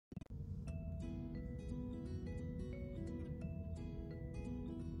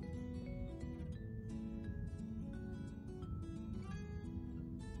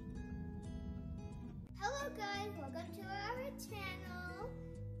Hello guys, welcome to our channel.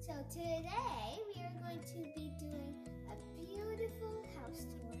 So today we are going to be doing a beautiful house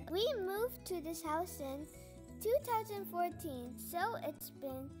tour. We moved to this house in 2014, so it's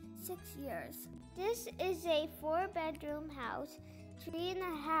been 6 years. This is a 4-bedroom house,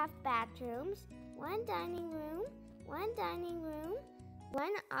 3.5 bathrooms, 1 dining room, 1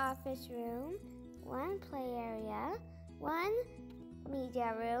 office room, 1 play area, 1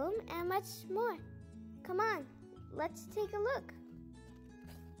 media room, and much more. Come on, let's take a look.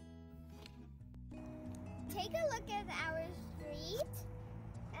 Take a look at our street,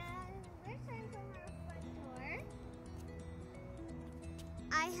 and we're starting from our front door.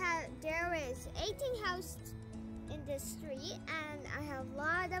 There is 18 houses in this street, and I have a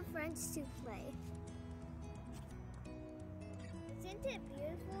lot of friends to play. Isn't it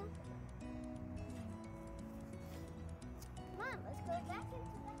beautiful? Come on, let's go back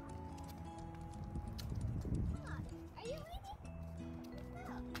into the house. Come on, are you ready? Let's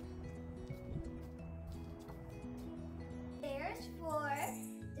go. There's for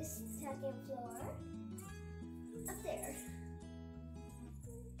the second floor. Up there.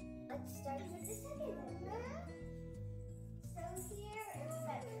 Let's start with the second bedroom. So here is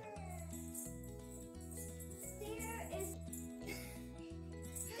bedroom.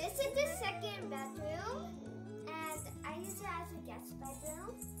 This is the second bedroom, and I use it as a guest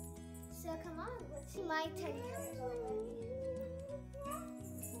bedroom. So come on, let's see my teddy bears already.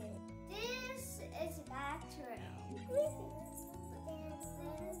 This is a bathroom.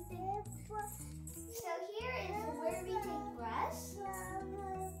 So here is where we take breaths.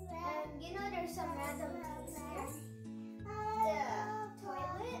 And you know there's some random things here. The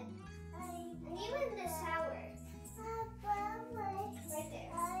toilet, and even the shower.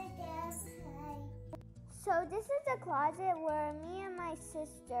 Right there. So this is the closet where me and my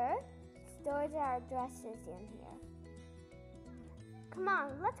sister stores our dresses in here. Come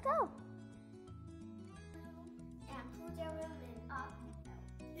on, let's go. And puja room and up.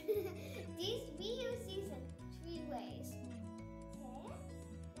 We use these in 3 ways. Okay.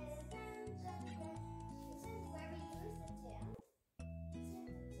 This is where we use the gym.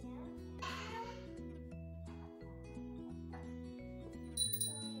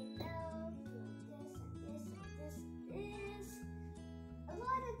 A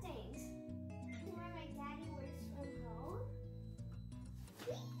lot of things. Where my daddy works from home.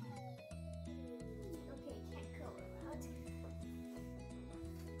 Okay, can't go around.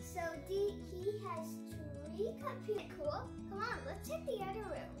 So he has 3 computers. Cool. Come on, let's check the other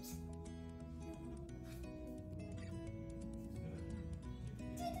rooms.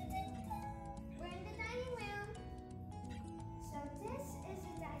 We're in the dining room. So this is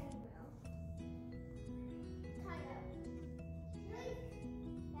the dining room. Kind of.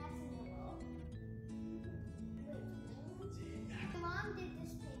 My mom did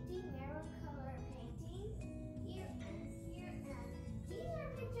this painting, maroon color painting, here and here, and these are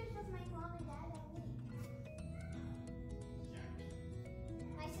pictures of my mom and dad and me.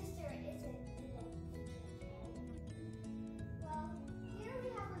 My sister isn't in the picture. Well, here we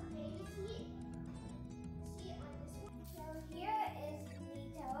have a baby seat on this one. So here is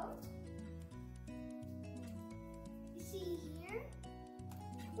Nito. You see here?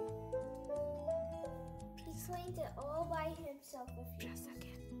 He cleaned it all by himself a few times.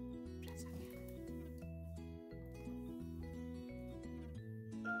 Just again.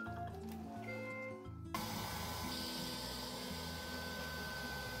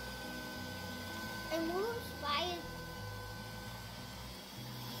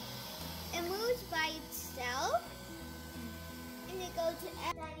 It moves by itself, and it goes to the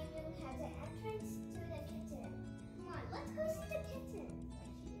dining room. Has an entrance to the kitchen. Come on, let's go see the kitchen.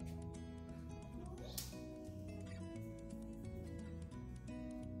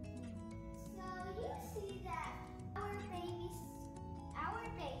 See that our baby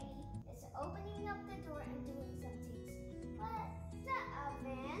is opening up the door and doing some things. But the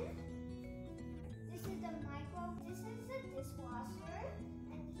oven, this is the microwave, this is the dishwasher,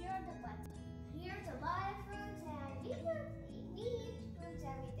 and here are the buttons. Here's a lot of fruits, and we eat fruits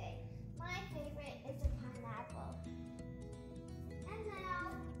every day. My favorite is the pineapple. And then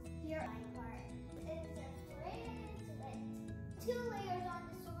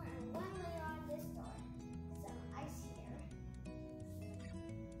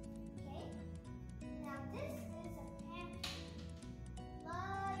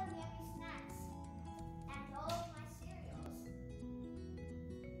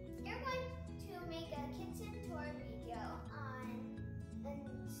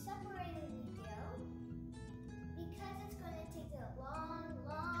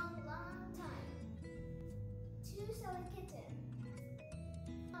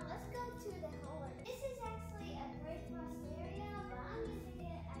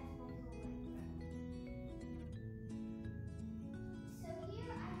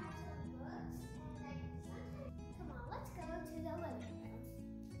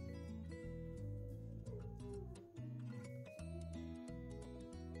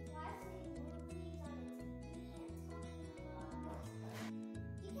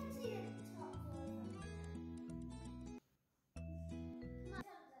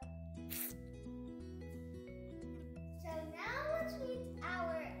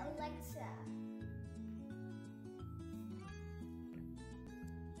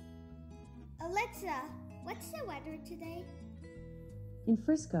Alexa, what's the weather today? In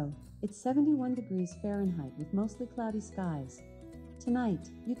Frisco, it's 71 degrees Fahrenheit with mostly cloudy skies. Tonight,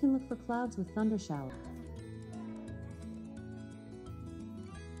 you can look for clouds with thunder showers.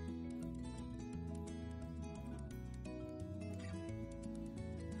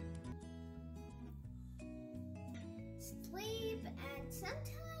 Sleep and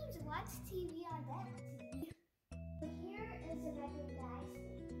sometimes watch TV on that TV. Here is the bedroom that I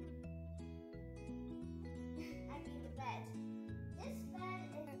sleep. I mean the bed. This bed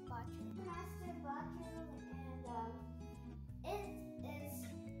is a bathroom. Master bathroom, and it is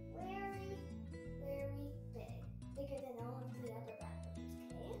very, very big. Bigger than all of the other bathrooms,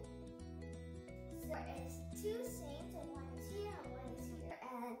 okay? So there is two sinks, and one is here and one is here,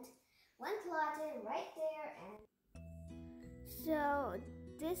 and one closet right there. And so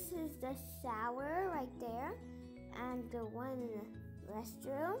this is the shower right there, and the one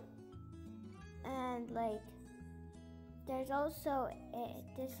restroom, and like there's also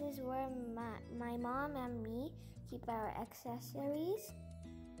this is where my mom and me keep our accessories.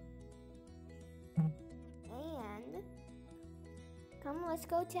 And come, let's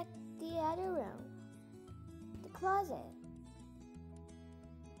go check the other room, the closet.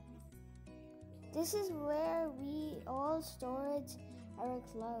 This is where we all storage our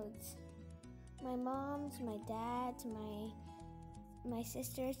clothes. My mom's, my dad's, my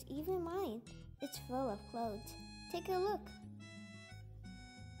sister's, even mine. It's full of clothes. Take a look.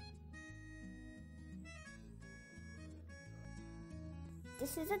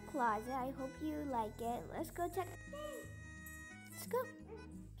 This is a closet. I hope you like it. Let's go check. Let's go.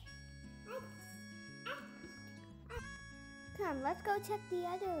 Come, let's go check the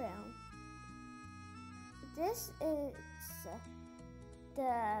other room. This is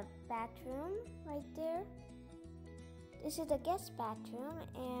the bathroom right there. This is the guest bathroom,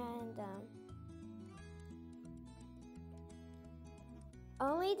 and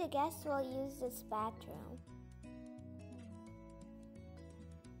only the guests will use this bathroom.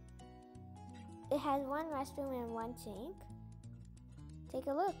 It has one restroom and one sink. Take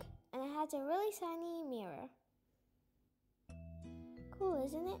a look, and it has a really shiny mirror. Cool,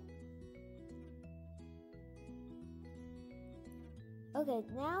 isn't it? Okay,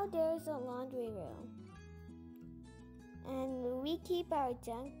 now there's a laundry room. And we keep our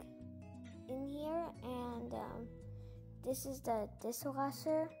junk in here, and this is the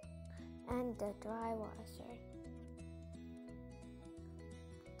dishwasher and the dry washer.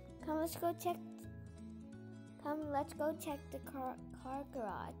 Come, let's go check the car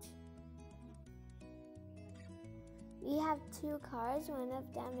garage. We have two cars, one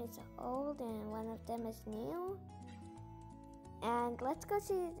of them is old and one of them is new. And let's go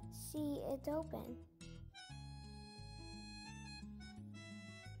see it open.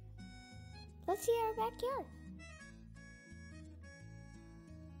 Let's see our backyard.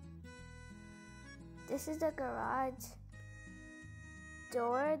 This is the garage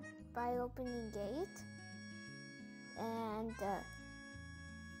door by opening gate. And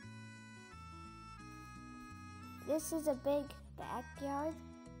this is a big backyard.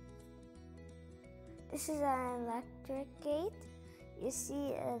 This is an electric gate. You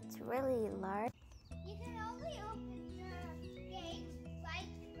see, it's really large. You can only open the gate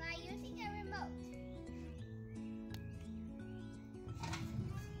by using a remote.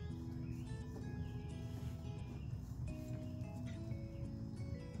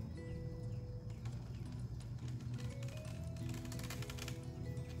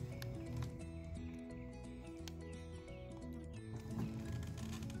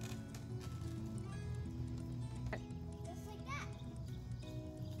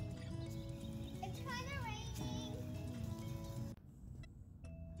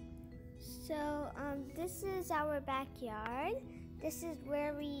 So this is our backyard. This is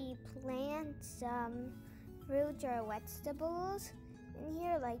where we plant some fruits or vegetables in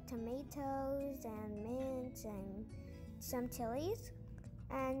here, like tomatoes and mints and some chilies.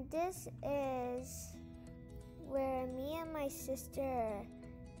 And this is where me and my sister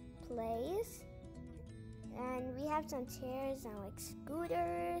plays. And we have some chairs and like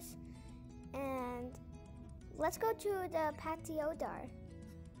scooters. And let's go to the patio door.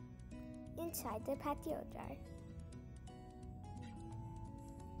 Inside the patio door.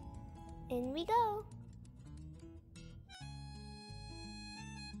 In we go.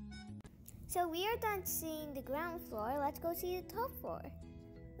 So we are done seeing the ground floor. Let's go see the top floor,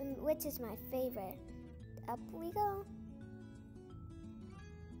 which is my favorite. Up we go.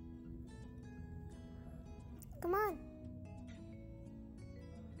 Come on.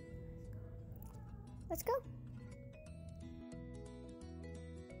 Let's go.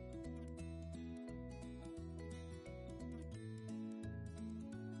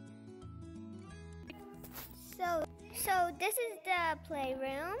 So this is the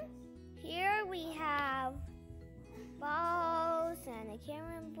playroom. Here we have balls and a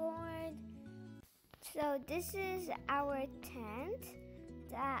carom board. So this is our tent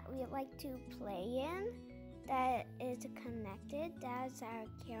that we like to play in. That is connected. That's our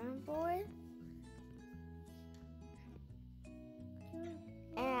carom board.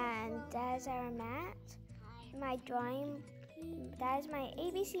 And that's our mat. My drawing, that is my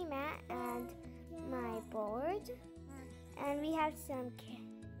ABC mat and my board. And we have some,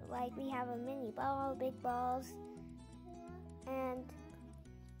 we have a mini ball, big balls. And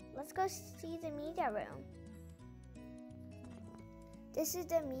let's go see the media room. This is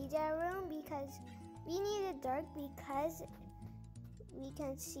the media room because we need it dark because we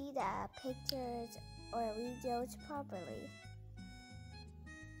can see the pictures or videos properly.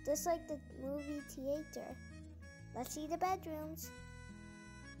 Just like the movie theater. Let's see the bedrooms.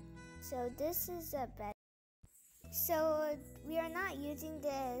 So this is a bed. So we are not using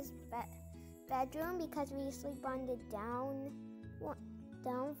this bedroom because we sleep on the down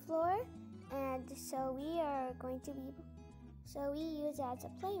floor, and so we use it as a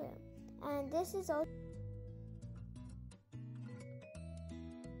playroom. And this is also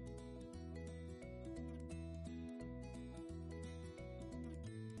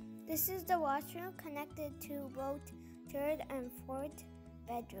this is the washroom connected to both third and fourth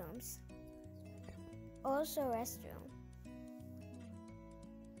bedrooms. Also restroom.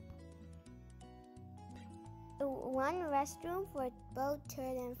 One restroom for both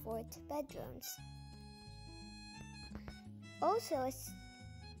third and fourth bedrooms. Also a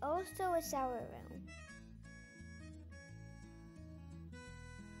shower room.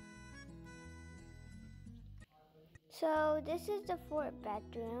 So this is the fourth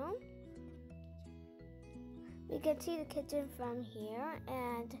bedroom. We can see the kitchen from here,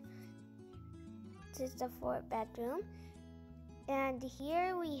 and this is the fourth bedroom. And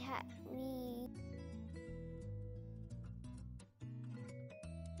here we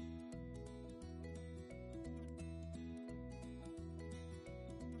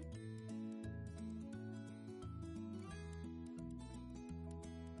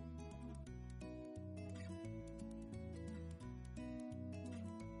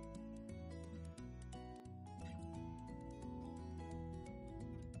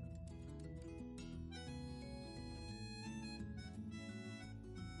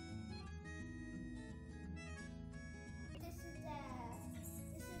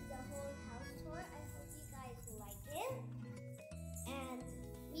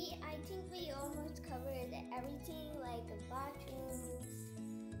I think we almost covered everything, like the bathrooms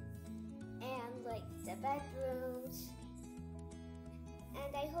and like the bedrooms.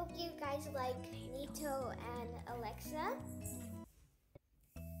 And I hope you guys like Nito and Alexa.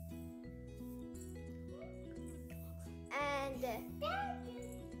 And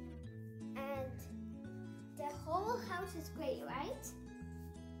the whole house is great, right?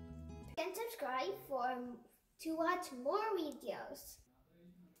 And subscribe to watch more videos.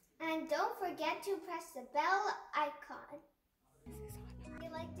 And don't forget to press the bell icon.